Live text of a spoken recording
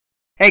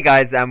Hey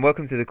guys, and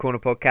welcome to the Corner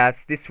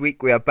Podcast. This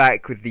week we are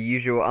back with the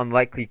usual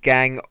unlikely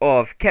gang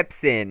of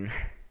Kepsin.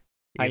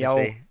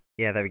 Ayo.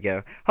 Yeah, there we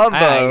go. I'm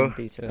Humbo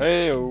Peter.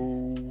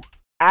 Heyo.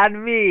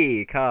 and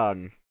me,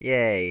 Khan.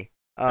 Yay.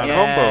 And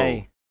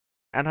Yay.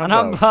 And And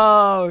Humbo.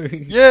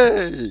 Humbo.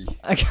 Yay!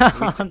 I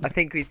can't. I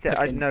think we said.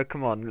 Fucking- No,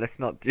 come on. Let's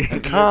not do. I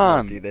let's not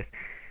can't. do this.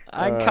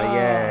 I Oh, can't.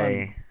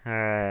 Yay!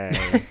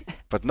 Alright.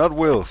 But not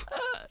Will.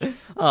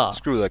 Oh,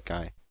 Screw that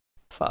guy.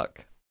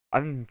 fuck.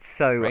 I'm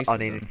so Racism.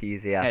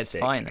 unenthusiastic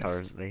finest.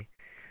 currently.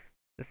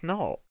 It's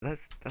not.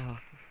 That's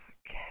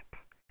Kep.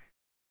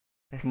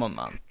 Come on,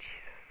 man.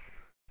 Jesus.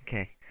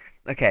 Okay.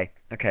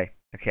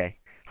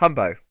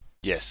 Humbo,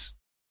 Yes.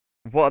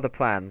 what are the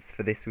plans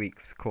for this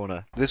week's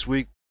corner? This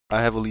week,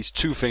 I have at least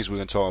two things we're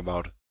going to talk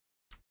about.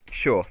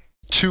 Sure.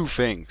 Two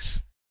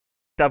things.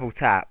 Double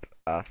tap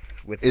us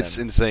with It's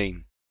them.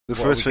 insane. The What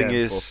are first we thing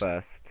going for is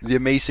first? the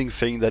amazing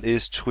thing that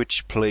is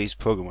Twitch plays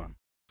Pokemon.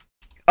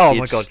 Oh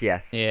my it's- god,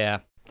 yes. Yeah,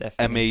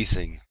 definitely.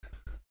 Amazing.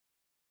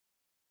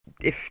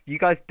 If you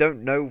guys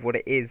don't know what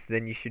it is,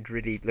 then you should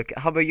really look at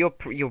Humbo.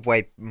 You're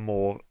way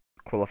more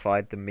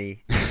qualified than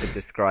me to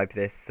describe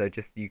this, so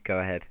just you go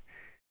ahead.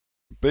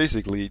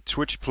 Basically,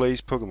 Twitch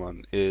plays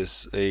Pokemon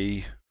is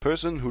a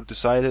person who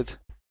decided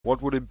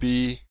what would it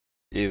be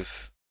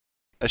if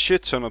a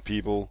shit ton of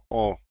people,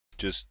 or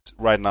just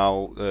right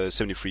now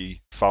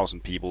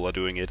 73,000 people are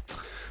doing it,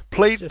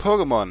 played Just-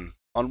 Pokemon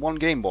on one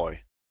Game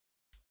Boy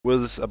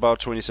with about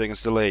 20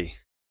 seconds delay.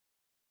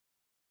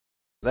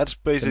 That's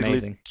basically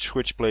amazing.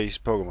 Twitch plays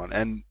Pokemon,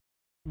 and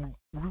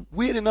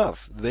weird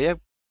enough, they have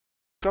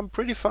come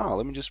pretty far.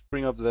 Let me just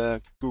bring up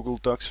the Google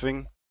Docs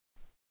thing.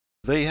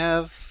 They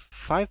have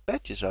 5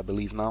 badges, I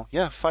believe now.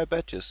 Yeah, 5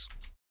 badges.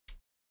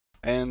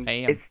 And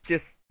Hey, It's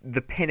just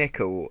the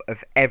pinnacle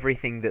of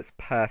everything that's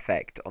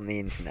perfect on the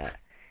internet.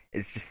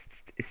 It's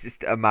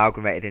just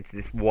amalgamated into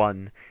this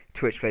one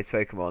Twitch plays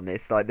Pokemon.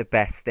 It's like the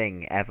best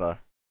thing ever.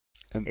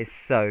 And- It's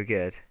so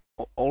good.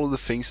 all of the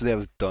things they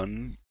have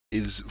done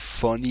is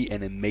funny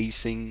and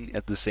amazing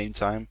at the same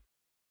time.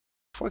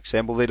 For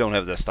example, they don't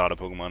have their starter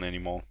Pokemon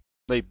anymore.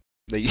 They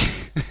they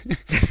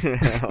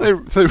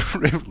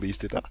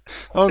released it.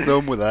 I'm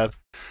done with that.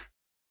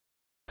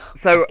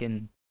 So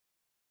fucking-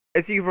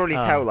 as you can probably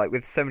Ah. tell, like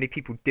with so many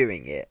people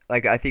doing it,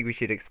 like I think we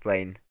should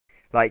explain.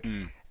 Like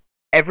Mm.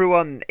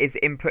 everyone is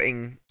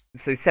inputting.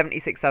 So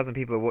 76,000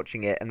 people are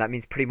watching it, and that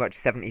means pretty much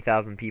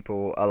 70,000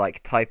 people are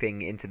like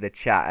typing into the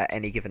chat at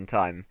any given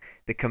time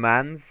the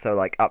commands. So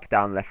like up,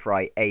 down, left,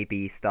 right, A,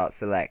 B, start,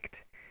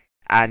 select,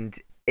 and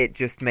it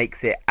just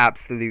makes it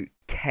absolute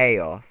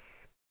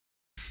chaos.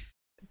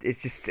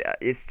 It's just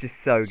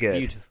so it's good.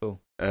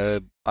 beautiful.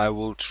 I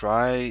will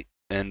try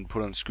and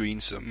put on screen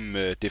some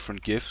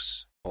different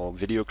GIFs or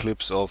video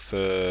clips of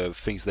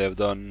things they have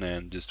done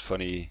and just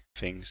funny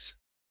things.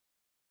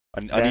 I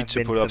There need have to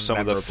been put up some some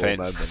of the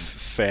memorable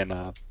moments. fan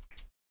art.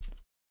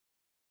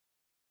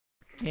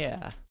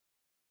 Yeah.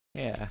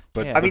 Yeah.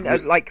 But- yeah. I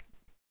mean, like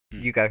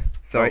Hmm. you go.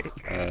 Sorry.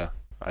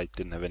 I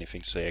didn't have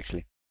anything to say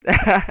actually.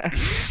 I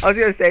was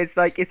gonna say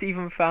it's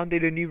even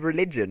founded a new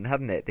religion,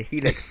 hasn't it? The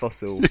Helix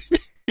fossil,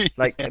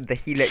 like the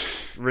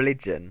Helix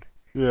religion.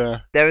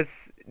 Yeah.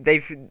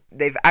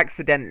 They've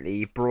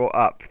accidentally brought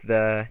up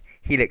the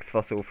Helix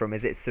fossil from,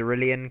 is it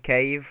Cerulean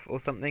Cave or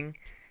something,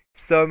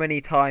 so many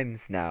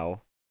times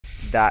now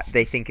that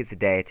they think it's a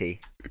deity.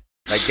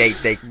 Like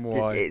they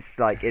Why?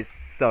 it's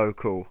so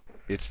cool.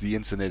 It's the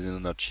internet in a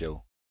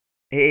nutshell,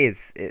 It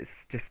is.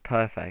 It's just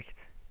perfect.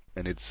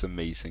 and it's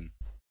amazing.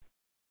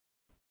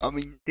 I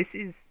mean, This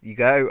is you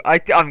go.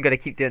 I'm gonna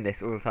keep doing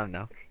this all the time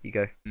now. You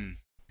go. Mm.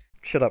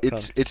 Shut up,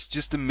 it's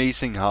just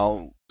amazing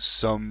how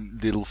some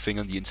little thing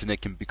on the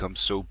internet can become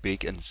so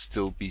big and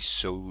still be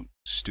so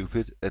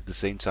stupid at the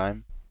same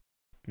time.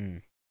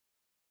 Mm.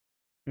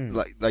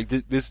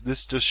 Mm.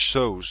 This just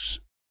shows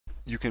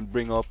you can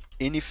bring up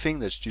anything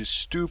that's just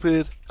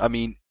stupid. I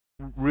mean,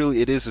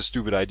 really, it is a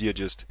stupid idea.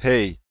 Just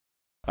hey,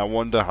 I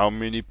wonder how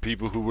many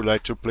people who would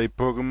like to play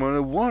Pokemon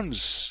at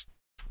once,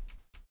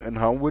 and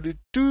how would it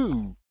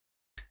do?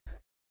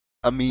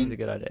 I It's mean, a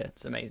good idea.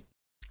 It's amazing.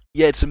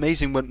 yeah, it's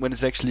amazing when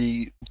it's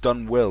actually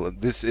done well.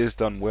 And this is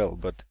done well,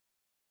 but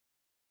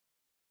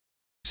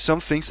some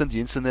things on the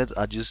internet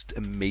are just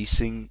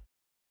amazing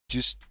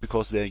just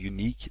because they're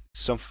unique.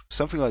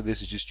 Something like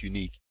this is just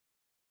unique.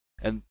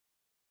 And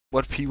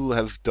what people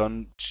have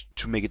done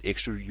to make it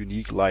extra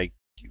unique, like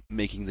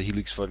making the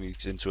Helix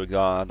Phoenix into a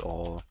god,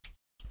 or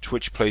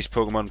Twitch plays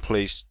Pokemon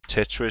plays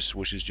Tetris,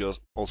 which is just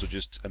also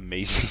just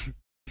amazing.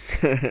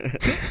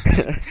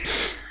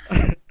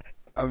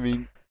 I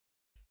mean,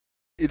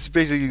 it's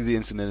basically the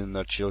internet in a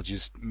nutshell,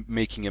 just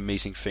making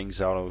amazing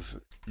things out of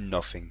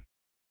nothing.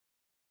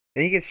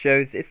 I think it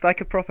shows it's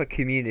like a proper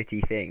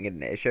community thing,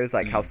 isn't it? It shows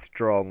like how Mm.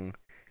 strong,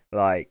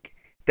 like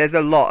there's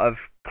a lot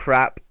of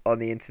crap on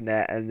the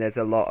internet, and there's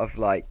a lot of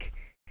like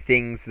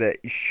things that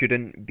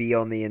shouldn't be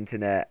on the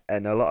internet,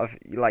 and a lot of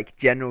like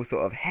general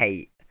sort of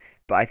hate.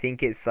 But I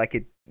think it's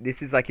like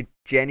this is like a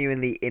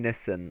genuinely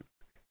innocent,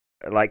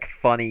 like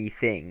funny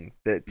thing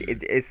that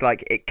it's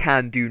like it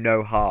can do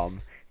no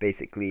harm.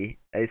 Basically,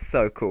 it's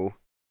so cool.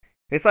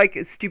 It's like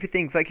stupid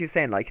things, like you're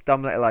saying, like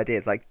dumb little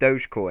ideas, like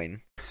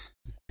Dogecoin.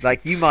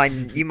 Like you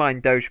mine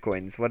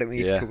Dogecoins. Why don't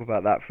we Yeah. talk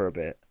about that for a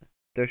bit?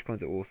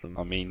 Dogecoins are awesome.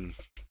 I mean,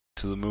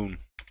 to the moon.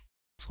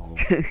 So,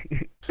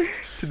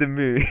 To the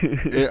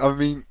moon. I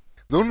mean,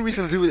 the only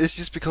reason I do it is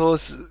just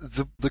because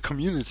the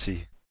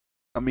community.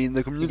 I mean,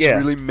 the community Yeah.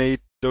 really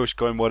made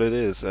Dogecoin what it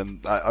is,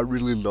 and I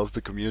really love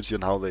the community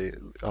and how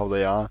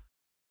they are.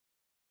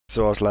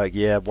 So I was like,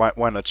 yeah,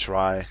 why not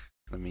try?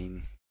 I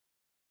mean,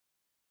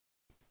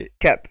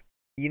 Kep,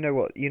 you know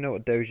what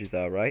Doges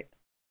are, right?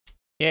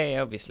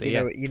 Yeah, obviously.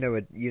 Yeah. You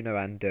know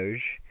and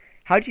Doge.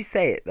 How do you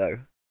say it though?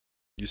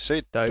 you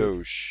say Doge.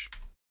 Doge.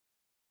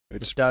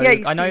 It's Doge. Yeah,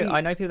 you I know. see-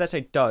 I know people that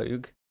say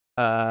Doge.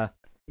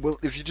 well,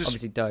 if you just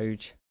Obviously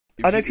Doge.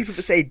 if I know you- people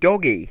that say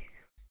doggy,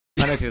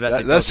 I know people that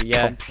say that's Doge.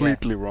 Yeah.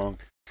 completely wrong.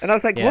 and I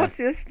was like, Yeah. what?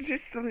 That's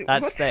just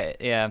That's what? it.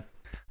 Yeah.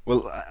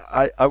 Well,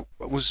 I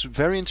was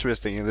very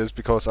interested in this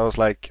because I was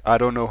like, I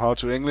don't know how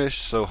to English,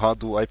 so how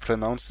do I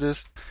pronounce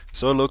this?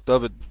 So I looked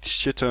up a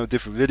shit ton of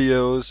different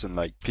videos, and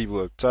like people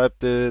have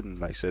typed it, and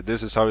like said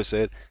this is how I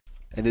say it,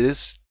 and it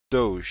is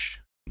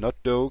Doge, not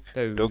Doge.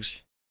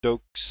 Doge.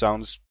 Doge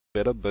sounds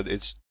better, but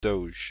it's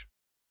Doge.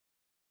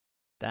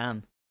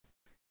 Damn.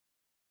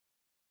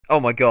 Oh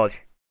my god.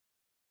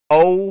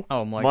 Oh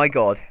Oh my. my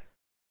god.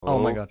 Oh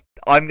my god.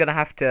 I'm gonna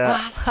have to.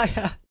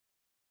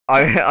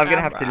 I'm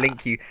gonna have to Camera.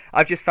 link you.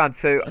 I've just found.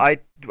 So I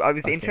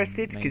was Fucking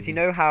interested because you amazing.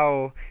 know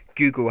how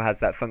Google has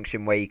that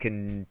function where you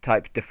can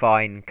type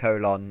define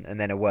colon and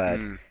then a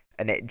word, Mm,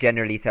 and it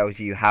generally tells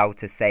you how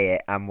to say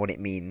it and what it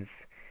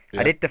means.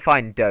 yeah. I did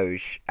define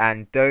Doge,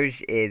 and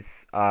Doge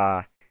is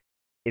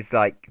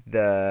like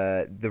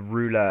the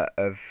ruler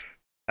of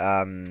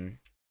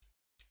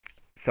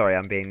Sorry,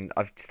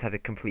 I've just had a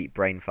complete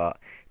brain fart.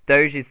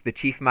 Doge is the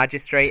chief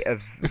magistrate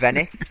of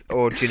Venice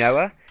or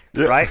Genoa,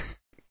 Yeah. right?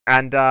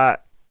 And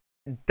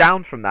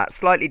down from that,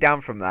 slightly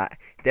down from that,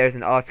 there's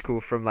an article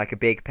from like a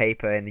big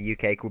paper in the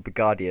UK called The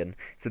Guardian.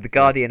 So The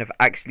Guardian have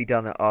actually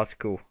done an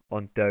article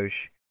on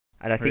Doge,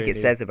 and I think it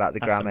Really? says about the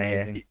That's grammar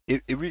here. amazing.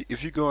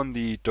 If you go on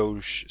the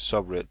Dogecoin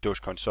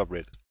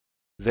subreddit,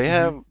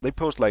 Mm-hmm. they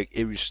post like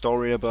every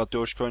story about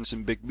Dogecoins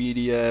in big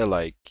media.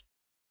 Like,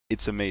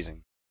 it's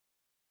amazing.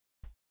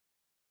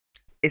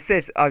 It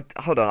says,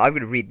 hold on, I'm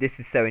going to read. This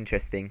is so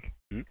interesting.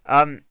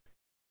 Hmm?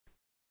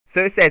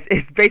 So it says,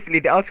 it's basically,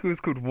 the article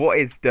is called What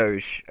is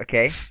Doge,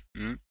 okay?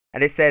 Hmm?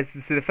 And it says,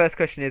 so the first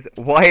question is,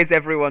 why is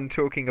everyone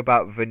talking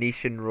about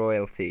Venetian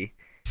royalty?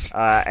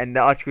 And the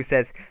article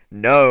says,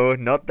 no,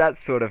 not that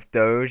sort of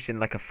Doge, in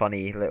like a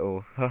funny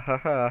little ha ha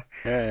ha.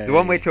 The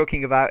one we're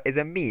talking about is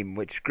a meme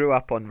which grew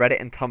up on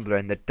Reddit and Tumblr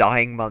in the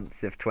dying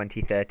months of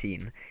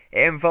 2013.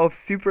 It involves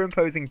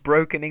superimposing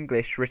broken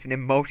English written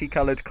in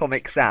multicolored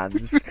Comic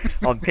Sans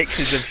on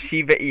pictures of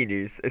Shiba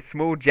Inus, a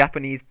small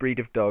Japanese breed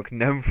of dog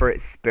known for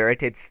its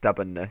spirited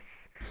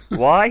stubbornness.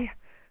 Why?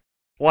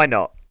 Why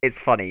not? It's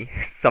funny,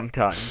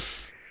 sometimes.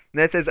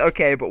 And it says,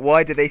 okay, but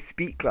why do they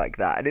speak like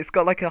that? And it's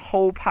got like a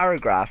whole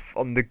paragraph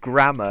on the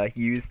grammar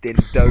used in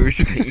Doge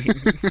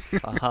memes.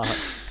 Fuck.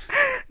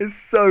 It's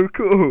so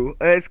cool.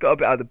 And it's got a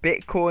bit of the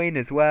Bitcoin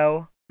as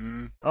well.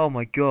 Mm, Oh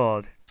my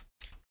god.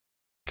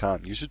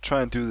 Khan, you should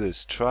try and do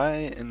this. Try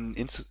and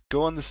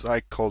go on the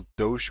site called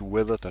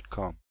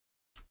dogeweather.com.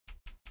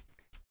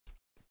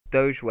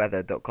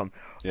 Dogeweather.com.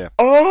 Yeah.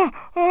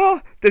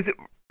 Oh!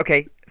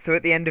 Okay, so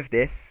at the end of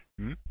this,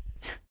 Hmm?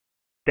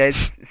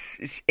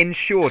 there's in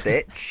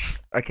Shoreditch,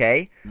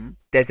 okay, Hmm?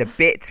 there's a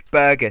Bit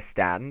burger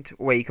stand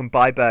where you can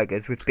buy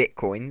burgers with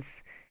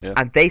Bitcoins, Yeah.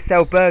 and they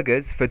sell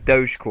burgers for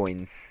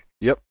Dogecoins.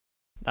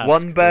 That's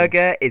One cool.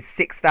 burger is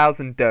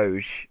 6,000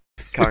 Doge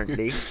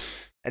currently,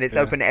 and it's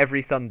Yeah. open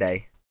every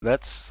Sunday.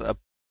 That's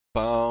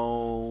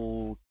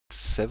about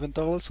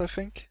 $7, I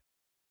think.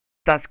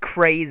 That's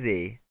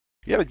crazy.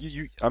 Yeah, but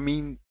I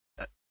mean,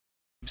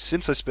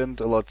 since I spent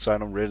a lot of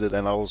time on Reddit,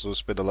 and I also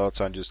spent a lot of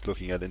time just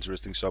looking at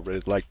interesting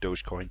subreddit like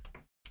Dogecoin,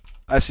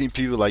 I've seen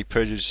people like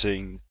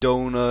purchasing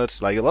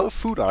donuts, like a lot of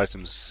food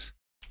items.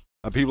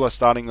 And people are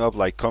starting up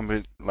like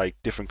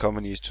different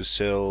companies to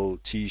sell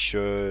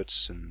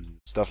T-shirts and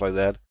stuff like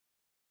that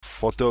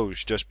for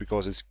Doge, just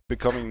because it's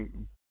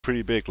becoming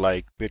pretty big,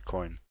 like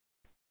Bitcoin.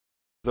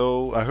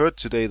 Though I heard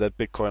today that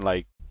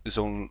Bitcoin is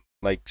only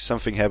like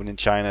something happened in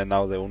China, and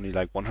now they're only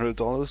like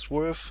 $100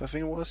 worth. I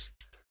think it was.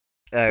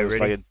 Oh, So it was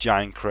really? like a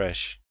giant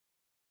crash.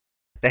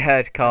 They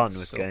heard Khan That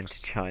was going to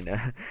sucks.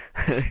 China.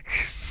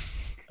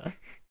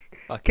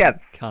 Fucking Kev.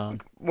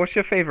 can't. What's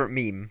your favourite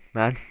meme,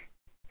 man?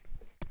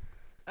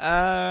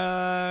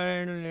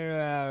 I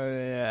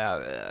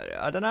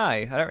don't know.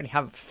 I don't really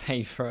have a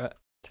favourite,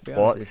 to be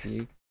What? honest with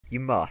you. You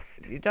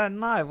must. You don't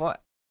know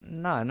what?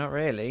 No, not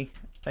really.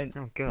 Oh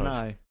god.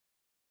 No.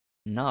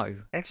 No.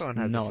 Everyone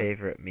Just has no. a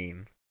favourite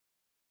meme.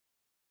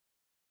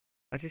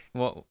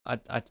 What?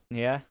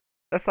 Yeah.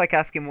 That's like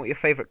asking what your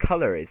favourite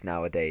colour is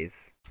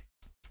nowadays.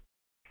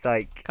 It's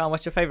like, Carl,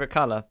 what's your favourite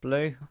colour?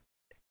 Blue?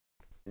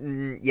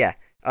 yeah.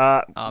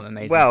 Oh, I'm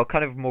amazing. Well,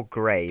 kind of more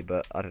grey,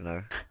 but I don't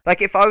know.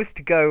 Like, if I was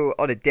to go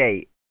on a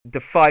date, the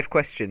 5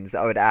 questions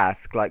I would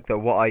ask, like the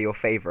what are your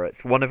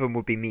favourites, one of them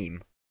would be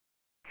meme.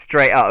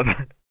 Straight up.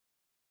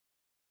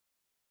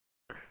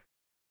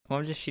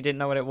 What if she didn't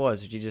know what it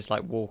was? Would you just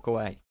like walk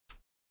away?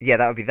 Yeah,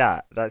 that would be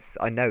that. That's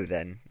I know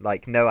then.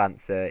 Like no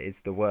answer is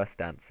the worst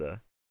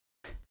answer.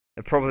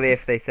 And probably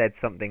if they said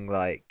something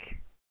like,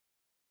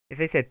 if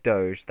they said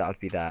Doge, that would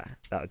be that.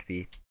 That would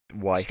be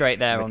wife Straight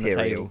there material.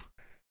 on the table.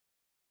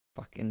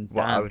 Fucking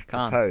What I damn, would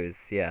can't.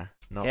 propose, yeah,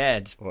 not Yeah,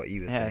 just what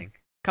you were yeah. saying.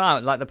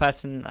 can't like the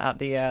person at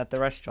the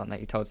restaurant that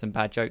you told some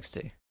bad jokes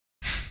to.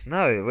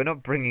 No, we're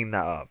not bringing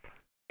that up.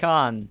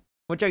 Can't.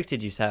 What jokes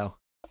did you tell?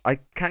 I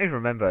can't even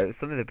remember. It was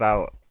something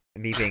about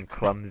me being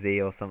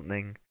clumsy or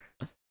something.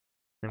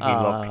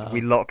 And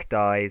we locked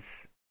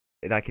eyes,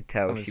 and I could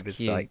tell That she was was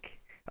cute. like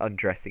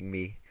undressing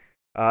me.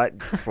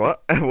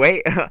 What?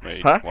 Wait,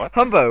 Wait, huh? what?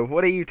 Humbo,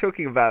 what are you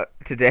talking about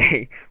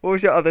today? What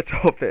was your other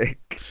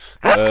topic?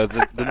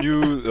 The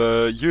new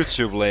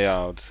YouTube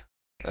layout.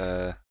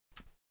 Yeah.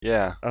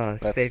 Oh,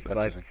 That's saved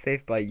the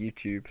thing. by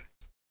YouTube.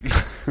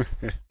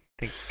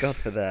 Thank God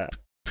for that.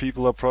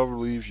 People are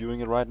probably viewing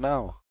it right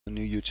now. The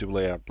new YouTube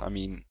layout. I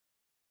mean,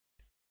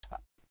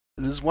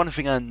 this is one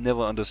thing I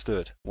never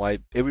understood. Why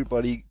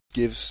everybody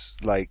goes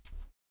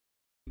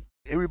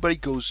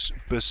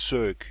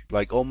berserk,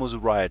 like almost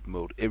riot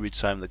mode, every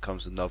time there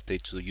comes an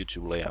update to the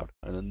YouTube layout,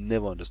 and I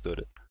never understood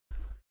it.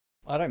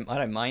 I don't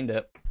mind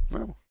it,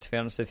 No, to be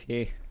honest with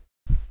you.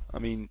 I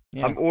mean,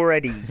 Yeah. I'm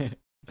already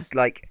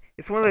like,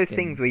 it's one of those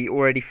Fucking- things where you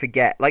already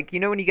forget. Like, you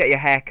know when you get your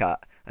hair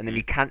cut and then Mm.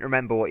 you can't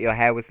remember what your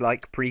hair was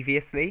like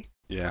previously?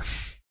 yeah.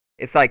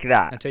 It's like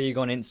that. Until you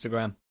go on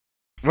Instagram.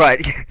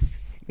 Right.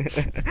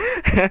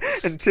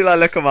 Until I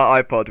look on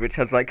my iPod, which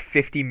has like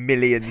 50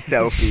 million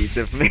selfies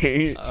of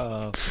me.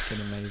 Oh,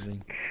 fucking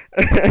amazing.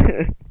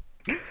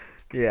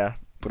 Yeah.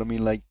 But I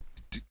mean, like,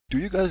 do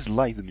you guys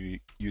like the new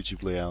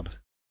YouTube layout?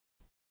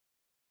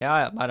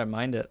 Yeah, I don't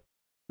mind it.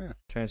 Yeah.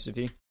 To be honest with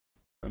you.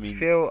 I I mean,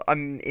 feel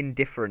I'm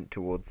indifferent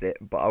towards it,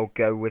 but I'll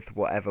go with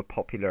whatever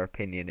popular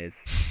opinion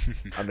is.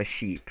 I'm a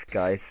sheep,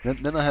 guys.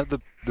 then I have the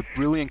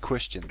brilliant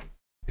question.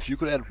 If you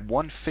could add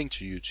one thing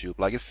to YouTube,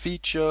 like a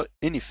feature,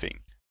 anything,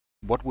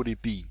 what would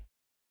it be?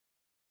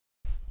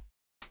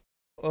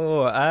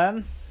 Oh,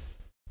 I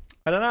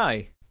don't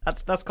know.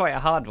 That's quite a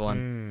hard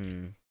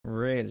one, Hmm.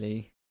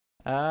 really.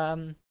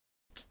 I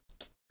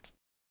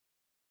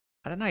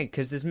don't know,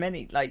 because there's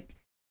many, like,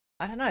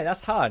 I don't know,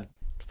 that's hard.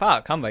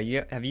 Fuck, Humbo,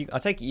 I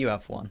take it you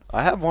have one.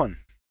 I have one.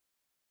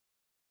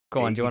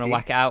 Go on, do you want to ADD?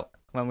 whack it out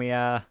when we,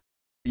 Yeah.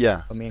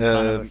 I mean,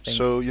 kind of a thing.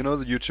 So you know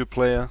the YouTube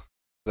player,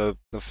 the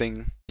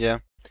thing. Yeah.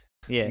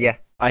 yeah. Yeah.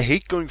 I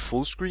hate going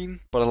full screen,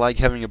 but I like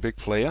having a big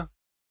player.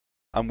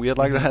 I'm weird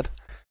like Mhm. that.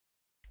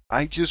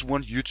 I just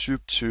want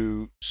YouTube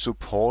to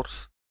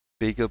support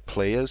bigger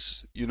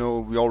players. You know,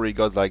 we already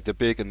got like the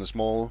big and the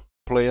small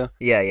player,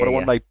 Yeah, yeah, but I yeah.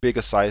 want like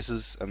bigger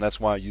sizes, and that's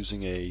why I'm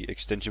using a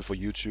extension for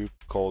YouTube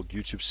called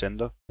YouTube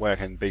Sender, where I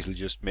can basically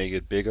just make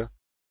it bigger.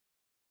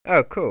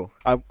 Oh, cool.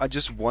 I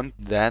just want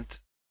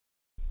that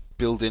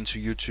built into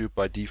YouTube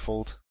by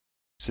default,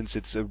 since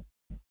it's a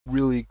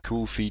really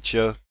cool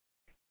feature.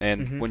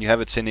 And Mhm. when you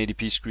have a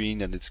 1080p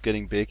screen and it's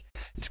getting big,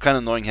 it's kind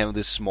of annoying having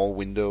this small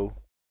window.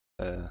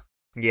 Yeah.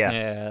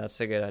 Yeah, that's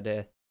a good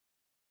idea.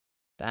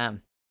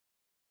 Damn.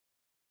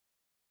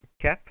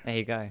 Cap? There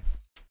you go.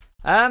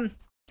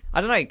 I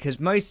don't know, because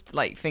most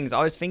like things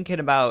I was thinking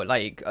about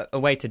like a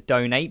way to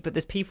donate, but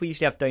there's people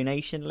usually have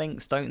donation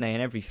links, don't they,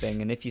 and everything.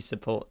 And if you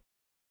support,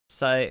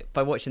 so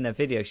by watching their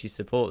videos, you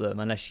support them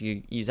unless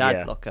you use ad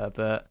Yeah. blocker.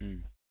 But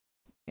Mm.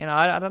 you know,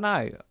 I don't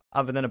know.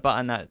 Other than a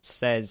button that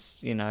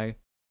says, you know,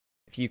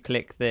 if you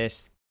click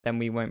this, then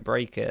we won't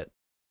break it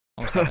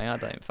or something. I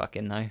don't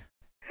fucking know.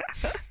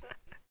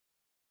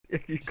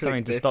 If you Just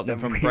something click to this, stop them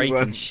then from we breaking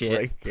won't shit.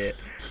 break it.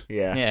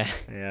 Yeah. Yeah,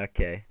 Yeah,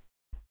 okay.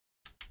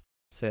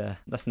 so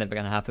that's never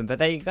gonna happen. But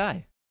there you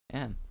go.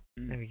 Yeah.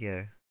 There we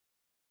go.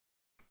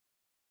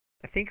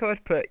 I think I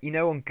would put, you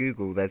know, on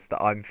Google, there's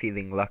the I'm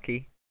feeling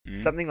lucky. Mm.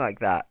 Something like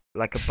that.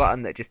 Like a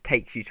button that just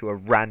takes you to a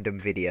random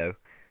video.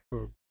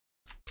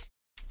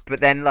 But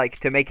then, like,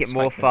 to make it It's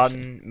more like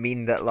fun,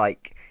 mean that,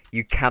 like,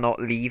 you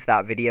cannot leave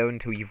that video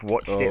until you've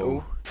watched it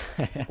all.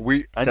 I So,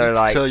 need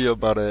like- to tell you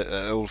about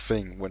a old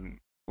thing when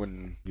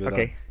you're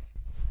Okay.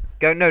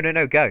 Go, no, go.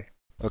 done. By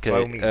all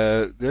Okay.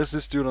 means. There's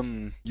this dude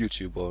on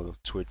YouTube or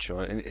Twitch,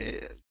 and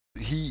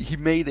he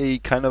made a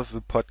kind of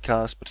a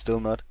podcast, but still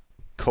not,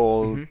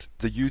 called Mhm.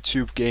 the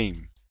YouTube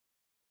Game.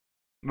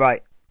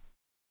 Right.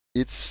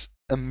 It's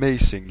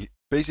amazing.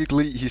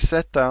 Basically, he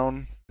sat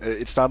down.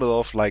 It started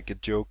off like a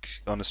joke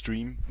on a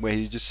stream where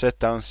he just sat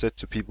down and said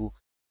to people,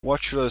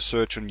 "What should I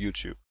search on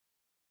YouTube?"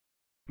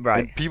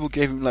 Right. And people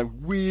gave him like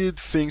weird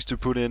things to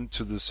put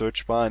into the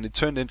search bar, and it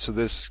turned into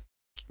this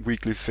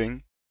weekly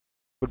thing.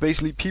 But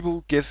basically,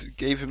 people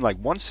gave him like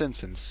one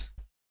sentence,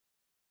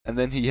 and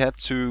then he had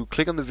to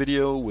click on the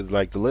video with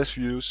like the less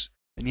views,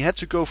 and he had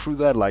to go through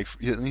that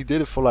and he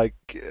did it for like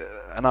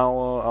an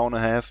hour and a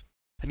half,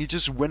 and he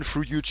just went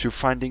through YouTube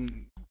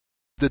finding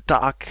the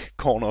dark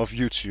corner of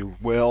YouTube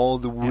where all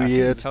the Yeah, I think you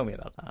weird. told me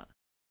about that.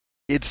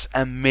 It's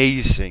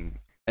amazing,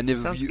 and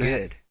if Sounds you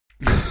good.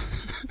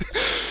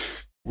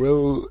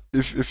 Well,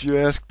 if you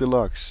ask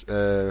Deluxe,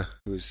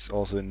 who's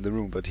also in the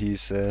room, but he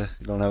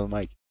don't have a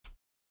mic.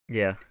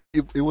 Yeah.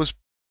 It was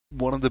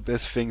one of the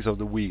best things of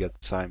the week at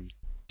the time,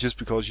 just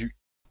because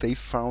they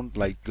found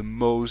like the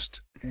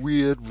most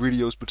weird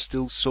videos, but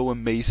still so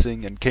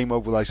amazing, and came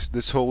up with like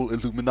this whole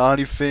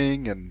Illuminati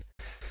thing, and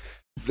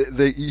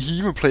he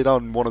even played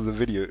out in one of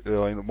the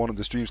in one of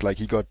the streams, like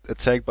he got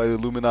attacked by the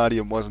Illuminati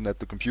and wasn't at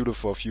the computer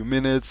for a few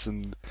minutes,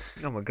 and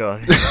Oh my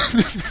god.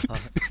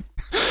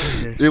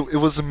 it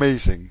was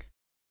amazing.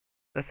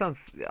 That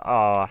sounds.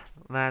 Oh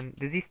man,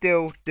 does he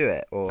still do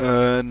it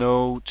or?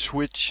 No,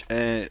 Twitch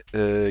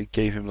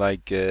gave him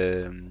like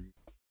yeah,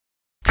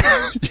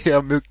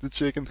 milk the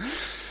chicken.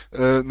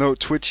 No,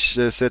 Twitch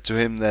said to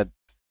him that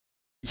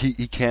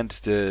he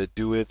can't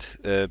do it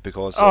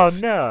because Oh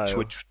of no.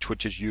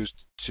 Twitch is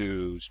used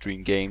to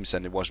stream games,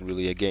 and it wasn't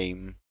really a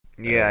game.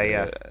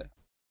 Yeah.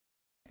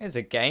 It's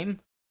a game.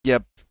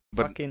 Yep,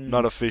 but Fucking-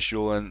 not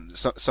official, and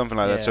something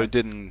like that. So Yeah.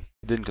 he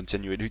didn't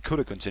continue it. He could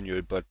have continued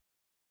it, but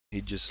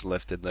he just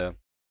left it there.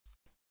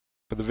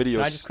 But the videos.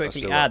 Can I just are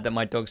quickly still add up. that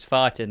my dog's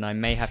farted and I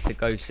may have to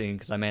go soon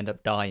because I may end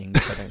up dying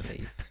if I don't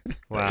leave.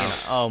 But, Wow.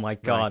 oh my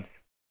god.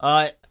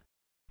 Nice.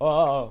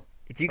 Oh.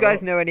 Do you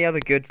guys know any other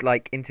good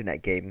like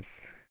internet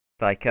games?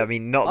 Like I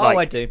mean, not Oh, like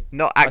I do.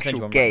 not I'll send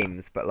you actual one right now.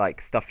 games, but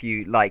like stuff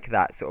you like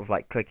that sort of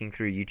like clicking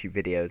through YouTube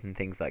videos and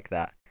things like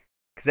that.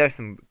 Because there's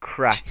some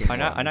cracking. I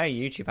know ones.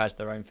 YouTube has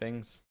their own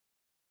things.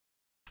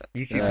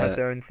 YouTube has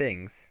their own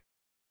things.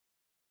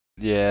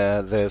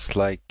 Yeah, there's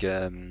like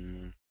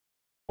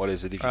what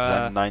is it? If you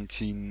type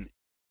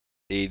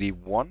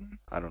 1981,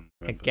 I don't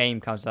A remember. game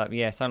comes up,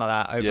 yeah, something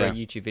like that, over Yeah. a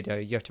YouTube video.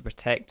 You have to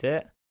protect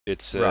it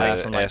It's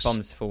from like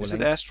bombs falling. Is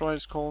it Asteroid?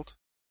 It's called.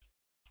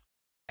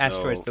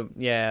 Asteroids, No.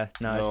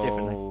 it's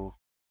differently.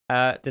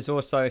 There's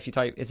also, if you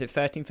type, is it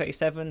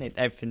 1337?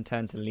 Everything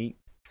turns elite.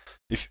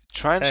 If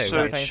try and Oh, is that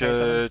search,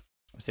 1337?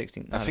 Or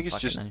 16. I think it's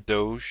don't just fucking know.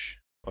 Doge,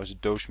 or is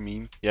it Doge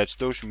meme? Yeah, it's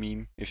Doge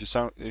meme. If you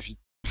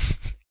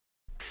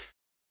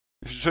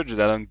if you search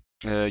that on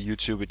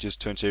YouTube, it just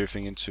turns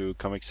everything into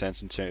Comic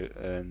Sans and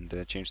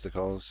change the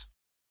colors.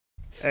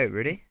 Oh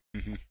really?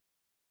 Mhm.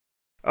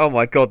 Oh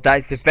my god, that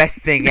is the best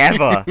thing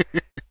ever.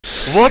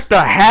 What the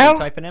Are you hell?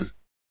 typing in?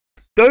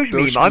 Doge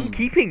Doge meme. I'm meme.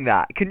 keeping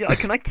that.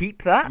 Can I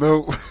keep that?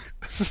 No.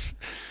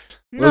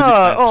 No.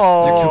 Well, you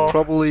Oh. can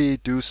probably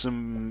do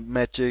some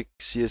magic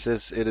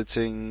CSS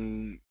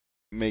editing,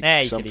 make Yeah,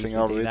 you could something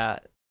easily out do of it.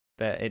 that.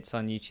 But it's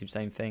on YouTube,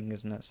 same thing,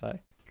 isn't it? So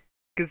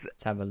Because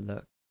let's have a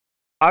look.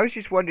 I was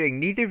just wondering,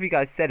 neither of you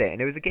guys said it, and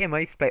it was a game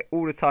I used to play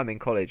all the time in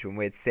college when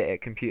we'd sit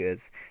at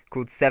computers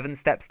called Seven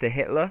Steps to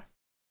Hitler.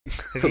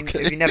 Have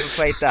you never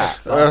played that?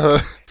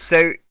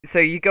 So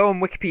you go on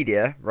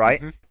Wikipedia, right?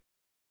 Mhm.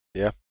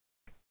 Yeah.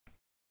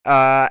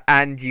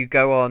 And you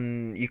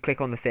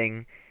click on the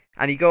thing,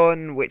 and you go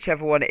on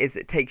whichever one it is.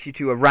 It takes you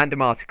to a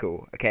random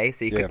article. Okay,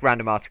 so you click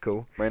random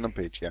article, Random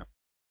page, yeah.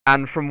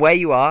 and from where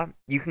you are,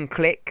 you can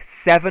click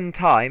 7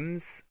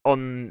 times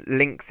on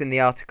links in the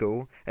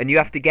article, and you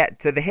have to get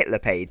to the Hitler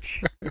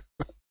page.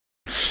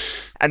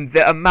 And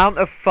the amount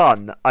of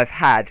fun I've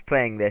had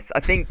playing this, I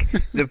think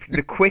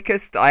the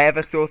quickest I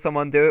ever saw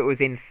someone do it was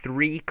in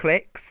 3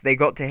 clicks. They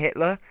got to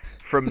Hitler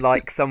from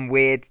like some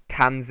weird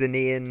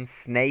Tanzanian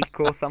snake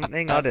or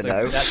something. I don't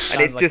know. That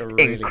And it's sounds like a just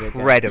really good game.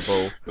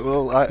 incredible.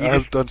 Well, I You have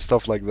just- done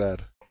stuff like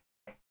that.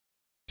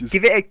 Just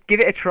Give it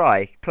a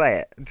try. Play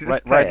it.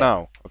 Just play right it.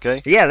 now,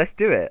 okay? Yeah, let's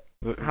do it.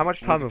 How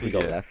much time have we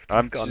got Wikipedia. left?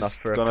 I'm We've got just enough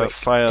for a gonna quick.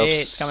 fire up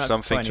It's coming up to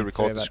something 20, to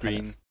record so the about 10 screen.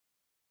 minutes.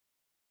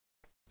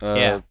 Uh,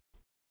 Yeah.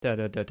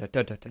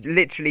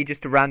 Literally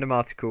just a random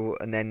article,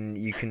 and then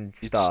you can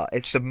start.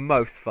 It's the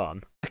most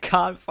fun. I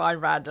can't find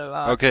random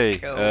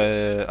Okay,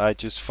 article. I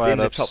just It's fired in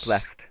the up. top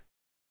left.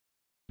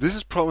 This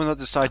is probably not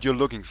the site you're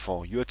looking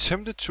for. You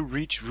attempted to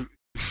reach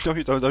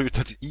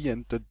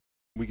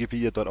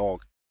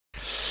www.en.wikipedia.org.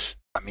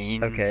 I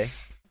mean, Okay.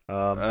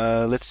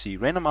 let's see.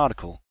 Random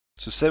article.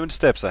 So 7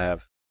 steps I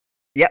have.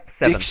 Yep,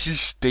 7. Dixie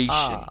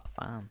Station.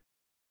 Bam.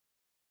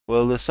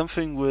 Well, there's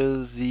something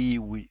with the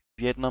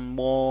Vietnam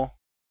War.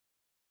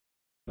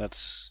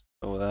 That's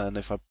and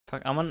if I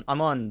Fuck,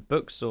 I'm on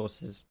book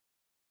sources.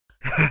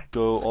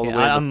 go all the Okay,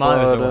 way I to the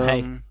might as well,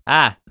 hey.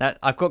 bottom,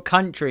 I've got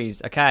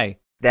countries. Okay.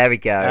 There we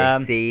go.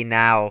 Um, See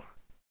now.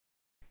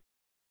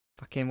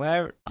 Fucking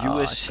where?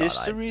 US God,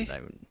 history? I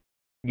don't-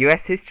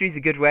 US history is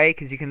a good way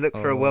because you can look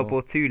for a World Oh.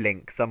 War II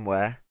link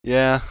somewhere.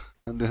 Yeah,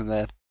 I'm doing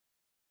that.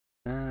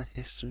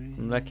 History.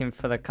 I'm looking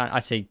for the I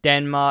see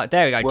Denmark.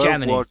 There we go. World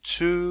Germany. War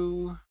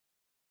II.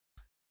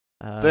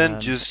 Then Um,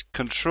 just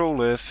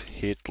Control F,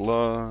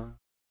 Hitler.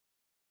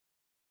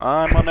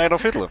 I'm on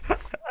Adolf Hitler.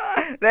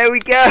 There we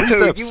go. 3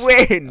 steps. You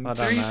win. Well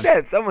done, 3 man.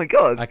 steps. Oh my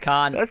god. I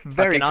can't. That's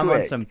very fucking, I'm on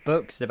quick. some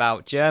books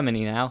about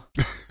Germany now.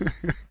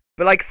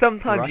 But like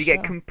sometimes you get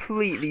Russia?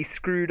 completely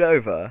screwed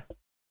over.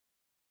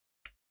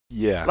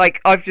 Yeah.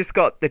 Like I've just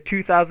got the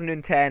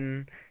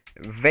 2010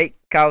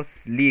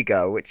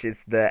 Veikkausliiga, which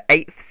is the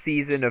 8th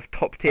season of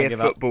top tier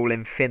give up. football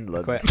in I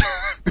Finland. quit.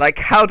 Like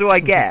how do I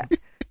get?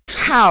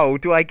 How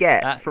do I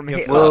get That- from you're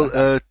Hitler?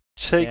 Well,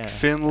 take Yeah.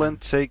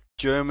 Finland, take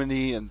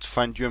Germany, and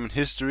find German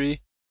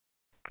history.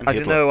 And I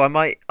don't Hitler.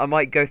 know. I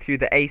might go through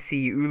the AC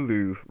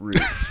Ulu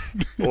route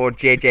or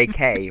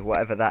JJK,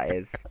 whatever that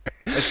is.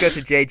 Let's go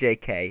to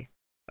JJK.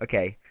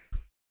 Okay.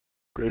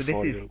 Great So this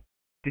for is you.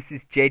 this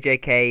is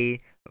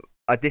JJK.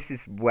 This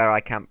is where I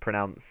can't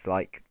pronounce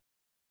like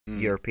Mm.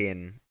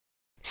 European.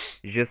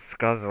 Just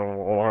 'cause that's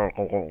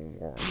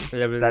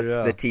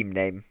the team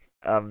name.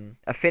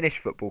 A Finnish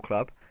football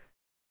club.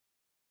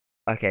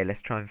 Okay,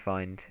 let's try and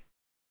find.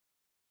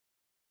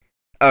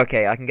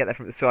 Okay, I can get that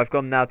from. So I've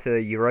gone now to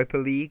Europa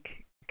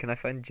League. Can I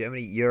find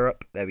Germany?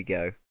 Europe. There we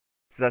go.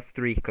 So that's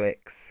 3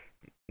 clicks.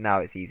 Now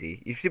it's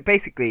easy. You should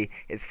basically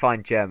it's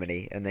find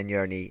Germany, and then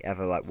you're only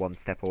ever like 1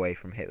 step away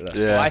from Hitler.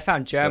 Yeah. Well, I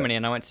found Germany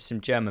and I went to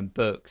some German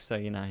books, so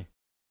you know.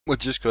 Well,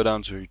 just go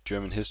down to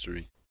German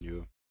history.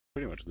 You're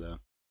pretty much there.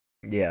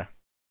 Yeah.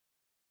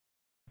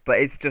 But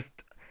it's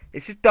just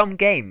dumb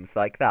games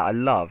like that. I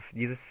love.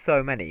 There's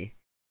so many.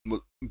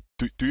 Well,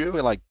 do you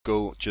ever like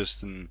go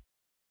just and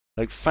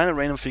like find a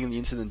random thing on the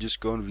internet and just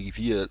go on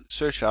Wikipedia,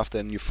 search after,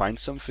 and you find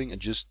something,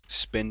 and just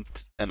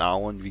spend an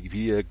hour on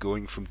Wikipedia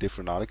going from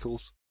different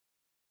articles?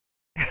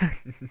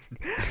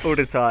 All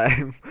the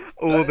time.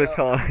 All the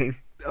time.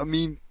 I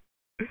mean,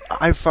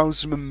 I found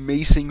some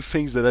amazing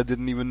things that I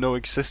didn't even know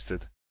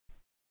existed.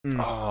 Mm.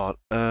 Oh,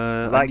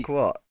 Like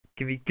what?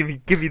 Give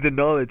me the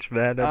knowledge,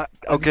 man. I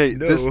okay, need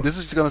to this know.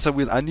 is gonna sound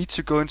weird. I need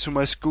to go into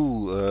my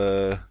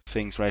school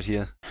things right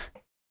here.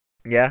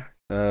 Yeah.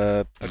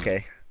 Uh,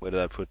 Okay. Where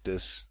did I put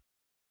this?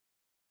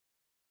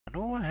 I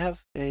know I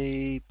have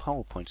a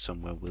PowerPoint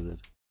somewhere with it.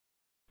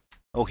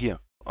 Oh, here,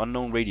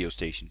 unknown radio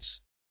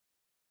stations.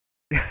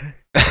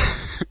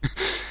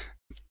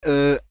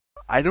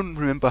 I don't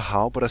remember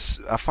how, but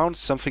I found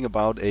something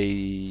about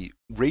a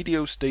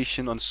radio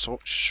station on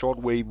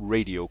shortwave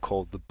radio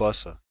called the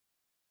Buzzer.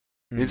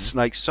 It's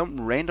like some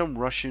random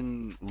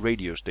Russian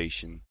radio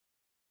station.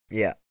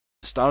 Yeah.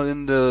 Started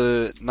in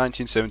the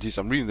 1970s.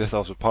 I'm reading this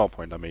off the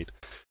PowerPoint I made.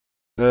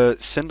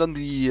 Sent on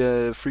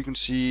the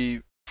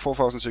frequency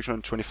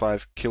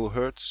 4,625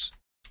 kilohertz.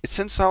 It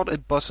sends out a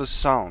buzzer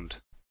sound.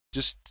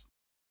 Just,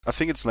 I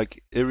think it's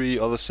like every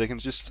other second,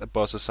 just a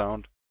buzzer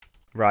sound.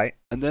 Right.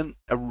 And then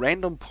at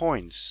random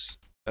points,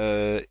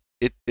 it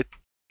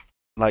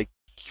like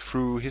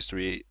through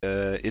history,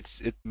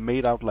 it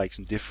made out like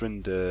some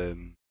different.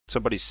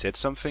 Somebody said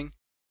something.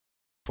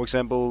 For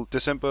example,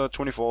 December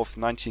 24th,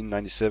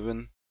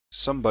 1997,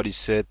 somebody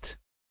said,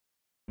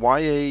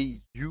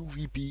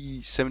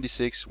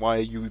 YAUVB76,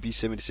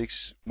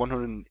 YAUVB76,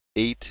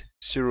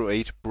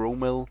 10808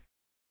 Bromel,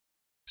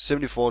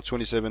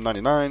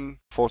 742799,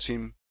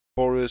 14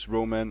 Boris,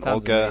 Roman, Sounds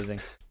Olga.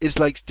 amazing. It's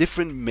like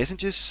different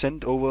messages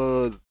sent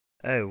over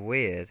Oh,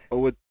 weird.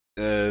 a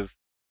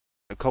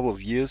couple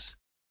of years.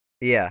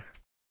 Yeah.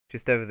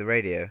 Just over the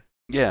radio.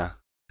 Yeah,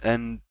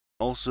 and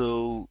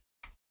also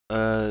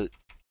in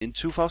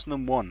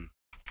 2001,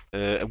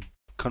 a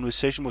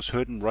conversation was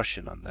heard in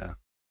Russian on there.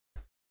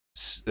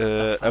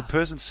 A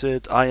person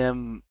said, "I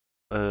am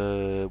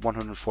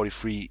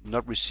 143,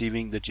 not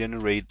receiving the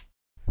generator.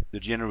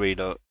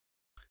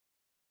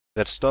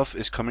 That stuff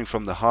is coming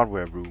from the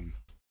hardware room."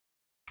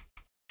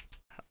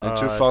 In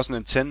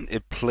 2010,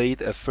 it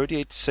played a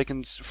 38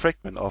 seconds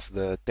fragment of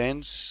the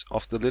Dance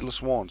of the Little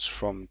Swans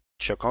from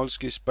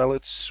Tchaikovsky's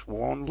ballad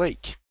Swan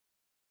Lake.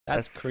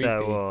 That's creepy.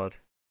 so odd.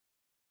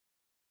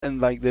 And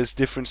like, there's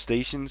different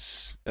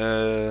stations.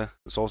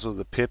 There's also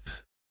the Pip,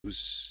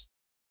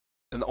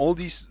 and all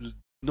these.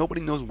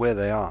 Nobody knows where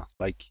they are.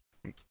 Like,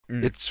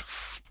 it's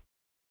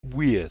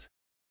weird.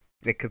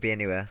 It could be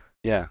anywhere.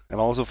 Yeah, and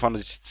I also found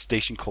a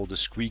station called the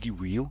Squeaky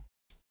Wheel,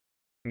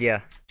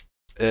 Yeah.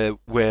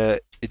 where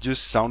it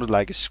just sounded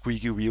like a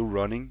squeaky wheel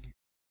running.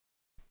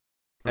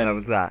 And that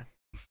was that.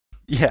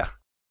 Yeah.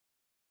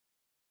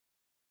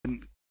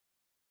 And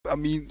I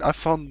mean, I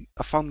found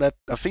that,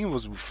 I think it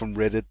was from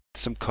Reddit,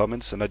 some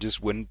comments, and I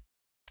just went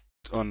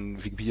on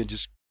Wikipedia and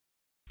just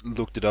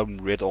looked it up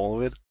and read all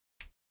of it.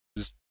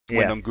 Just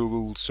went Yeah. on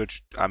Google,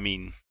 searched, I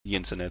mean, the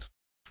internet.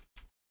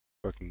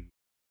 Fucking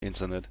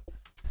internet.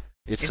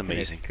 It's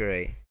Internet's amazing.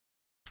 great.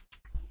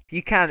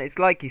 You can. It's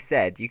like you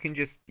said. You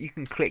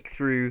can click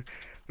through.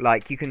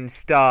 Like, you can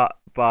start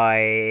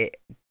by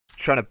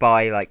trying to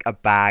buy like a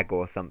bag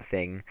or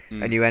something,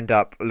 and you end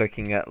up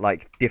looking at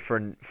like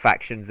different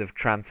factions of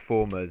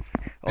Transformers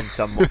on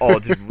some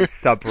odd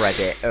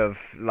subreddit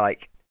of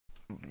like,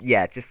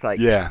 yeah, just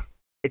like Yeah.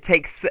 it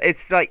takes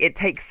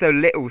so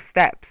little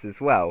steps as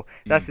well.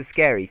 That's the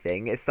scary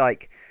thing. It's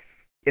like,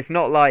 it's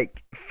not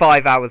like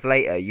 5 hours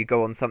later you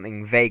go on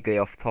something vaguely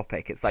off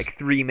topic. It's like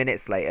 3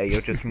 minutes later you're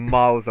just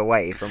miles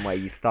away from where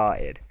you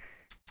started.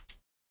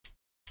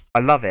 I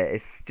love it.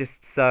 It's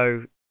just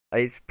so,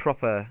 it's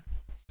proper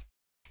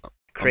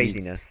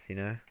craziness, you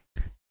know.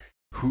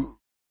 Who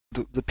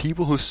the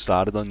people who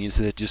started on the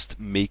internet just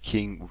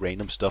making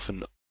random stuff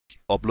and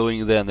uploading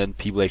it there, and then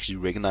people actually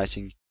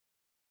recognizing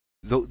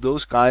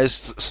those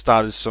guys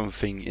started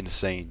something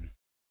insane.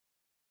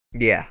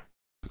 Yeah.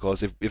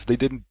 Because if they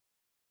didn't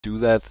do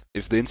that,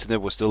 if the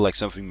internet was still like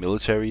something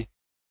military,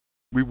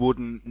 we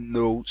wouldn't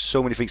know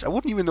so many things. I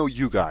wouldn't even know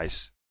you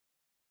guys.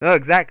 No,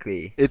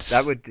 exactly. It's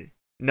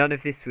None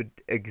of this would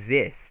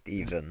exist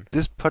even.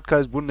 This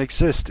podcast wouldn't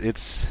exist.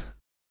 It's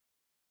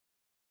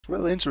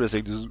really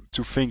interesting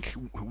to think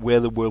where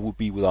the world would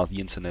be without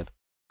the internet.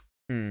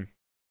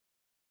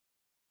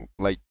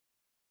 Like,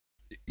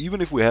 even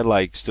if we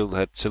had still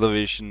had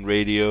television,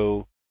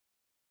 radio,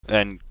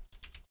 and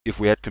if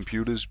we had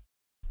computers,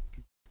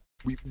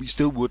 we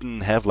still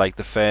wouldn't have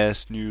the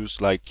fast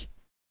news. Like,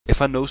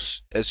 if I know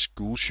a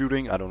school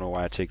shooting, I don't know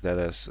why I take that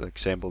as an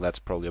example. That's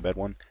probably a bad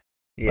one.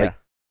 Yeah.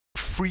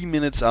 3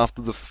 minutes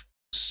after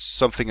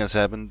something has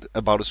happened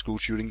about a school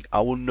shooting, I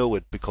will know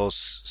it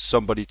because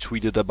somebody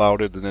tweeted about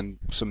it, and then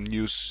some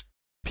news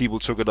people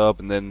took it up,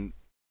 and then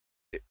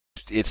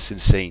it's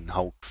insane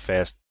how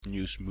fast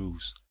news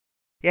moves.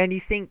 Yeah, and you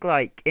think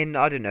in,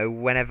 I don't know,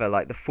 whenever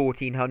the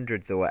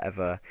 1400s or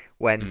whatever,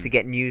 when to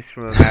get news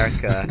from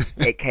America,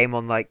 it came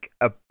on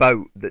a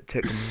boat that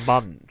took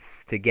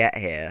months to get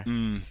here.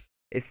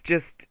 It's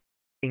just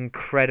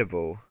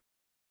incredible.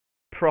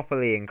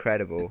 Properly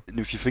incredible. And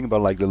if you think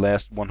about the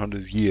last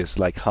 100 years,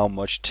 how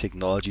much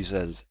technology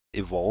has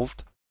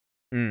evolved.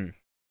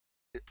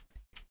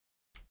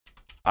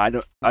 I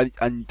don't.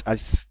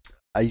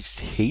 I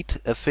hate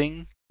a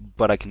thing,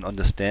 but I can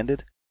understand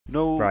it.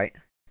 Right.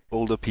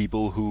 Older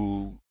people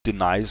who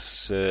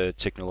denies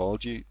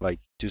technology,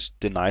 just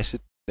denies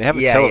it. They have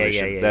a Yeah,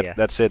 television. yeah.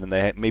 That's it, and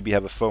they maybe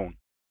have a phone.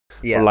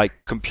 Yeah. Or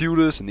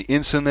computers and the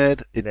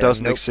internet, it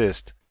doesn't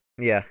exist.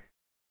 Yeah.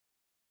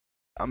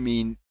 I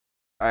mean,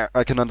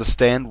 I can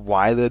understand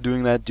why they're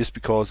doing that, just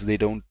because they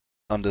don't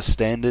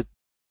understand it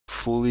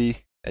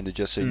fully, and they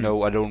just say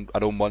no, I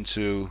don't want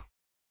to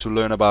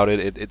learn about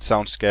it. It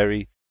sounds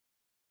scary,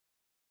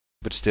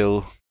 but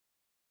still,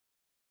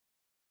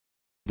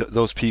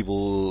 those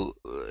people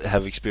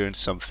have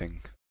experienced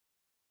something.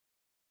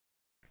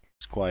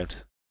 It's quite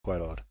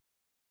odd.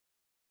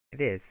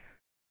 It is.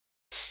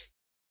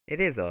 It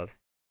is odd.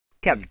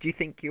 Kev, do you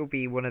think you'll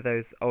be one of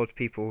those old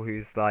people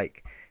who's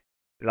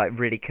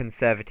really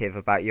conservative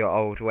about your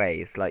old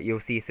ways? You'll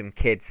see some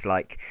kids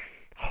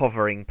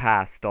hovering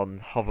past on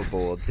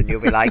hoverboards, and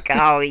you'll be like,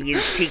 "Oh, you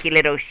cheeky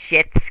little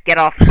shits, get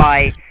off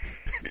my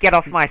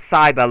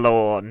cyber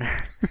lawn."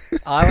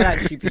 I would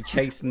actually be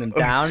chasing them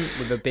down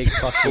with a big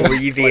fucking. Or will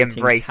you be floating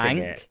embracing tank.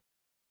 it?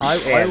 I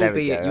Yeah, there will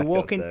we be. go, You're I feel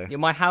walking. so.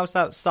 My house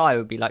outside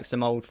would be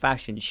some old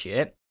fashioned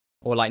shit,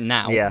 or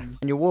now. Yeah.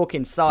 And you walk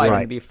inside and Right.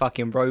 it'd be a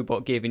fucking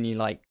robot giving you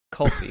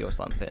coffee or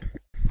something.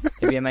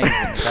 It'd be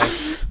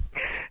amazing.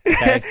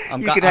 Okay,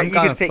 I'm you going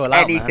could pick full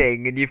out, man.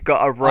 anything, and you've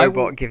got a robot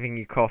will- giving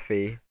you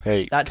coffee.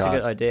 Hey, That's a Carl,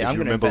 good idea. If I'm you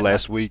gonna remember invent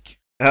last week,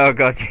 Oh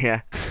god,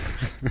 yeah.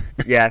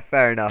 Yeah,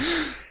 fair enough.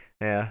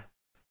 Yeah.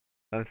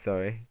 I'm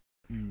sorry.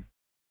 Mm.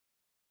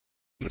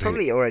 We've But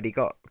probably already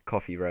got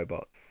coffee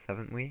robots,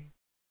 haven't we?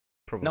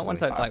 Probably. Not ones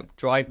that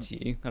drive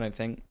to you. I don't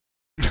think.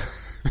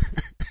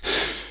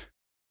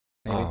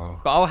 Maybe. Oh.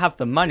 But I'll have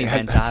the money Yeah.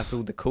 then to have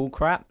all the cool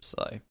crap.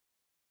 So,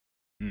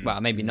 Mm.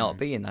 well, maybe not,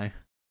 but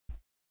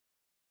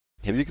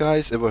Have you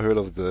guys ever heard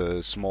of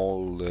the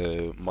small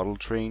model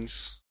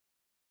trains?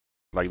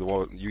 The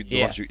one you, the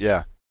Yeah. ones you,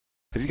 yeah.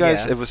 Have you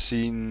guys Yeah. ever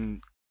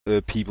seen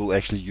people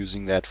actually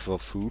using that for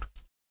food?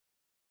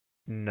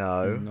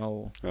 No.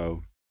 No.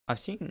 Oh. I've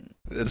seen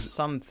It's-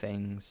 some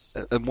things.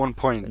 At one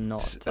point, But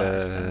not to that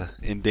extent.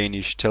 in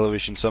Danish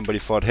television, somebody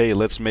thought, "Hey,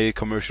 let's make a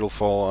commercial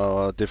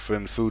for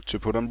different food to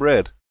put on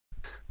bread."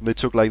 And they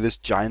took this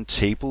giant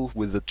table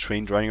with the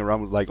train driving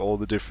around with all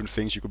the different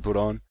things you could put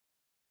on.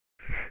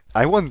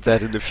 I want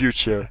that in the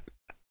future.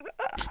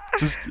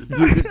 Just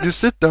you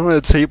sit down at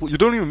a table. You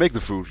don't even make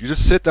the food. You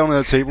just sit down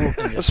at a table.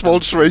 A small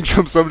train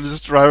comes up and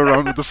just drive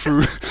around with the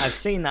food. I've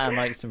seen that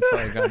in some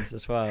programs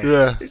as well.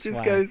 Yeah. It just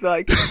Wow. goes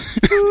toot,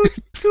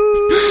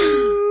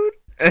 toot.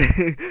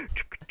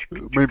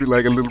 Maybe a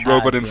little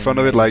robot in That'd be front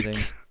of it, amazing.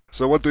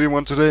 "So what do you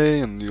want today?"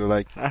 And you're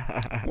like,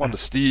 "I want a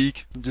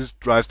steak." It just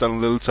drives down a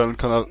little tunnel,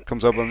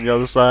 comes up on the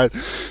other side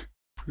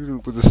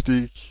with a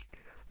steak.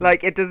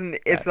 It doesn't.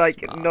 It's That's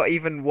smart. not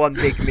even one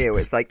big meal.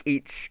 It's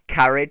each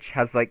carriage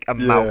has a Yeah.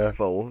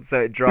 mouthful, so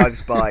it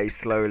drives by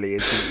slowly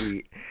as you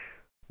eat.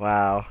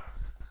 Wow.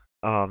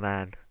 Oh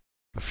man.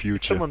 The If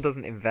future. someone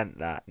doesn't invent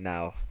that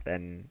now,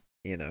 then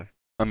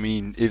I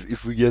mean,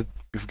 if we get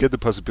the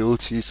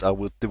possibilities, I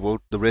would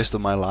devote the rest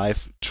of my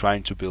life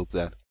trying to build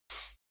that.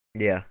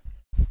 Yeah.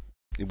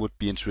 It would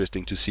be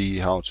interesting to see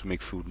how to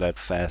make food that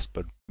fast,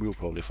 but we'll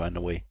probably find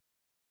a way.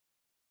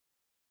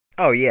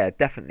 Oh yeah,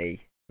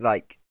 definitely.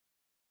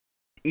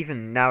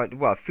 Even now,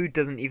 food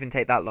doesn't even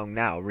take that long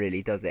now,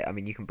 really, does it? I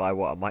mean, you can buy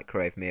a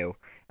microwave meal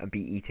and be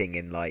eating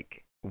in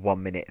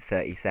 1 minute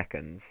 30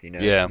 seconds.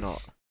 Yeah. It's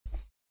not.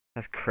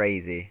 That's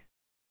crazy.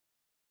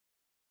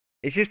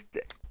 It's just,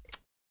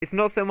 it's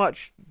not so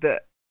much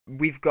that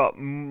we've got.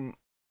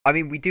 I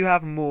mean, we do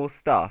have more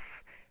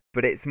stuff,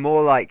 but it's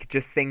more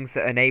just things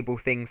that enable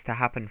things to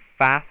happen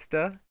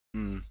faster.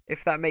 Mm.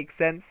 If that makes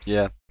sense.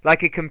 Yeah. A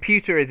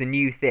computer is a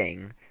new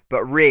thing,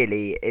 but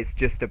really it's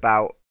just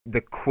about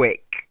the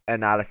quick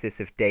analysis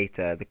of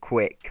data, the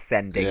quick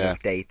sending Yeah. of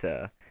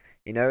data.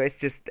 You know, it's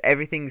just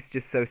everything's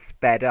just so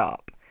sped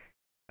up,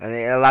 and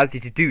it allows you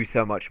to do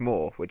so much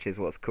more, which is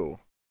what's cool.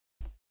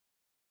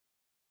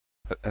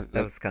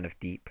 That was kind of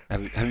deep.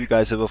 Have you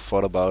guys ever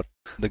thought about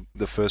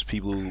the first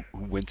people who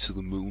went to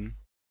the moon?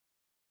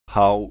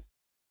 How,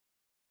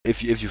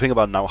 if you think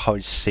about now, how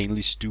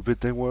insanely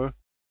stupid they were.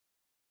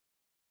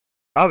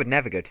 I would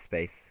never go to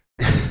space.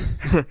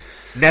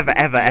 Never,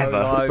 ever, ever.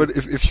 No. But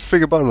if you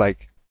think about it,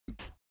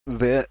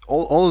 like,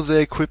 all of their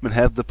equipment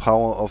had the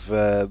power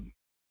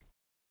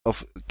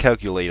of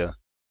calculator,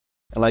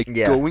 and like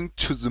Yeah. going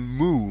to the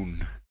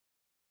moon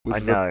I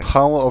with the know.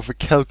 power of a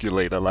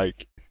calculator,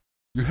 like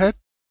you had.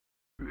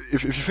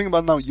 If you think about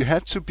it now, you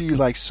had to be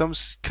like some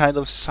kind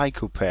of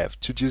psychopath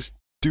to just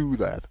do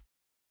that.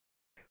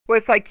 Well,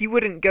 it's like you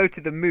wouldn't go to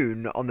the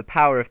moon on the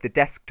power of the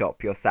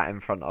desktop you're sat in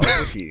front of,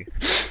 would you?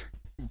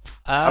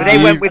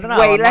 They went with I don't know,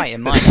 way I less might in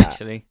than mine, that.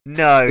 actually.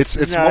 No, It's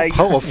no, more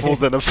powerful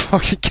than a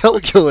fucking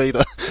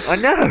calculator. I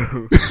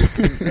know.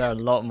 There are a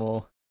lot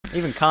more.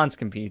 Even Khan's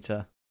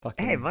computer.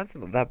 Fucking... Hey, mine's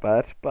not that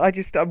bad, but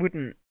I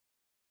wouldn't.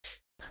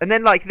 And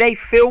then, like, they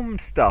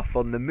filmed stuff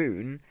on the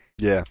moon,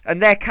 Yeah.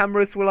 and their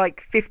cameras were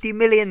like 50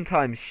 million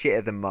times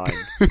shitter than mine.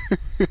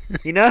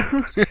 You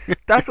know,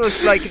 that's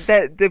what's like.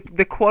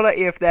 The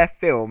quality of their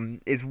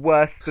film is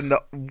worse than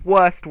the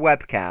worst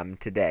webcam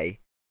today.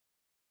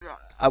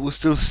 I will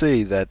still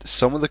say that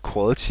some of the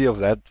quality of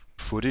that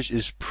footage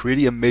is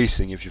pretty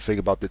amazing if you think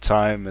about the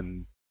time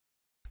and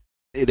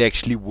it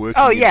actually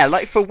working. Oh in yeah,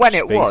 like for when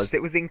it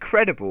space. was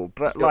incredible.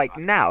 But Yeah, like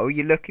now,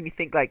 you look and you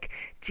think like,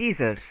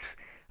 Jesus,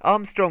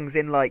 Armstrong's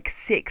in like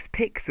 6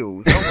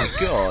 pixels. Oh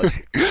my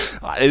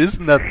god. It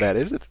isn't that bad,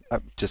 is it?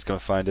 I'm just gonna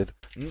find it.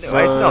 No,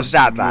 it's not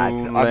that bad.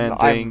 Moon I'm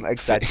landing.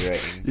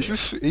 exaggerating.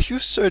 If you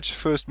search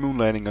first moon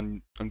landing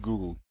on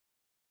Google,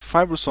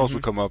 5 results will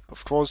Mhm. come up.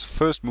 Of course,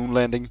 first moon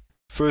landing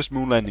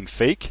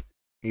fake,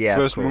 Yeah,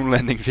 first of moon course.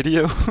 landing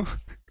video.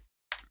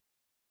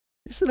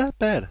 Is it that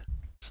bad?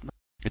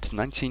 It's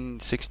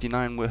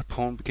 1969 where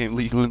porn became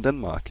legal in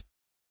Denmark.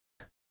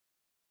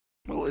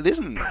 Well, it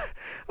isn't.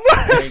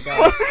 There you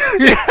go.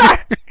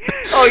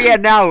 Oh yeah,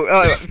 now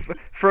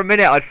for a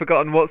minute I'd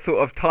forgotten what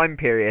sort of time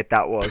period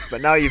that was,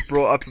 but now you've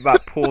brought up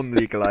about porn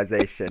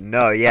legalization.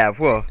 No, yeah,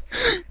 whoa,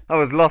 I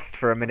was lost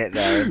for a minute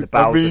there in the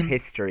bowels of mean-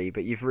 history,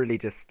 but you've really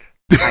just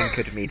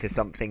anchored me to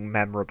something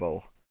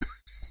memorable.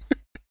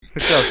 For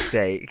God's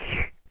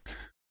sake.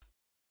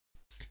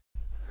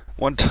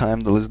 One time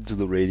I listened to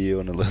the radio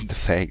and I learned the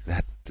fact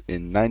that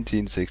in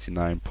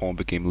 1969 porn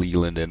became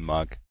legal in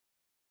Denmark.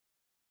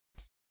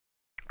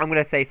 I'm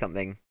gonna say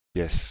something.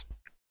 Yes.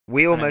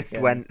 We almost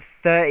again. went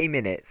 30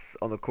 minutes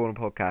on the Corner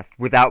podcast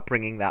without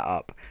bringing that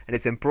up, and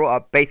it's been brought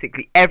up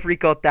basically every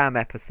goddamn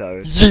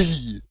episode,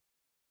 Yee!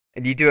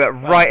 and you do it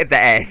right at the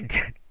end.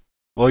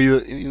 Well,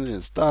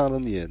 you start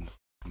on the end.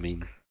 I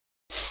mean,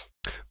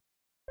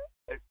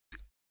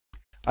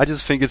 I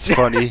just think it's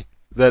funny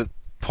that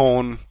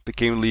porn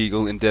became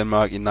legal in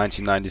Denmark in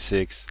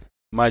 1996.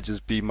 Might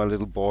just be my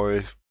little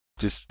boy.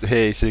 Just,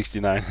 hey,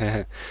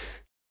 69.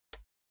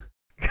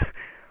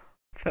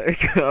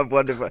 I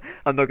wonder if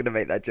I'm not going to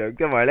make that joke.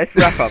 Don't worry, let's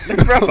wrap up.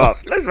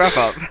 Let's wrap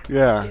up.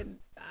 Yeah.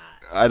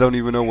 I don't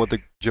even know what the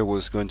joke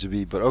was going to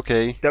be, but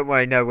okay. Don't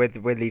worry, no, we're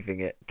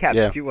leaving it. Cap,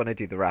 Yeah. do you want to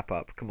do the wrap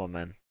up? Come on,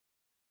 man.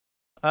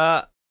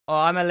 Well,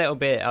 I'm a little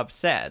bit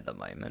upset at the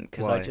moment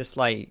because I Why? just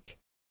like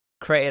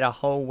created a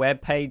whole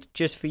web page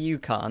just for you,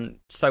 Khan.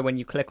 So when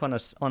you click on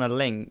a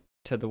link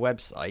to the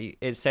website,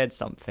 it said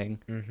something.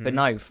 Mhm. But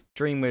no,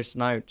 Dreamers,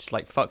 no, just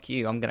like fuck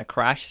you, I'm gonna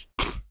crash.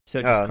 So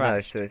it just Oh no,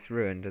 crashed. so it's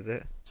ruined, is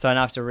it? So I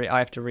have to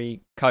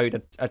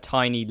recode a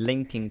tiny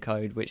linking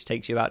code, which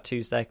takes you about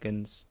 2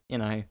 seconds. You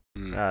know,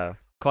 Mm. Oh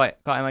quite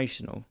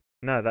emotional.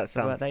 no, that Well,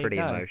 sounds there you pretty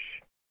go.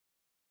 emotional.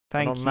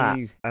 Thank on that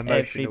you, Emotional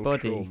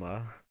everybody,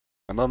 trauma.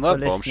 And on for that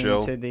listening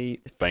bombshell, to the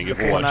thank you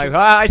for Porno. watching.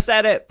 Ah, I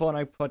said it,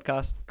 Porno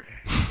podcast.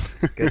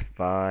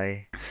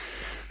 Goodbye.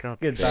 God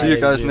Goodbye. See you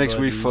guys next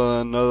everybody. week for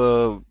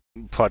another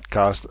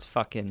podcast, It's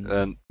fucking.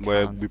 and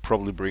where Can't. we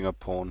probably bring up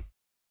porn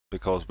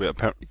because we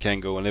apparently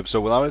can't go an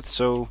episode without it.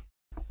 So,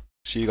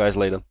 see you guys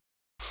later.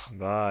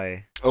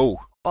 Bye.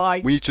 Oh,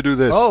 Bye. we need to do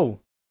this. Oh.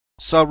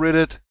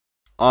 Subreddit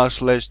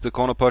r/the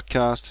Corner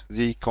Podcast.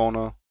 The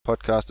Corner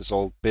Podcast is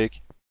all big.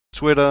 The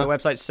Twitter,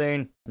 website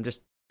soon. I'm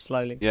just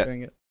slowly Yeah.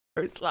 doing it.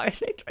 Very slowly.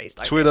 Very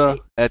slowly. Twitter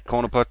at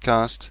Corner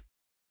Podcast.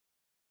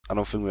 I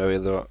don't think we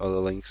have other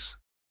links.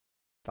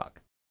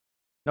 Fuck.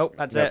 Nope,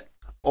 that's Nope. it.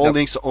 All Nope.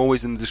 links are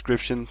always in the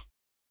description.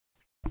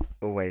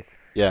 Always.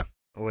 Yeah.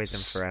 Always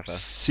and forever.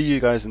 See you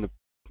guys in the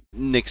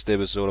next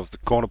episode of the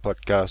Corner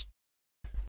Podcast.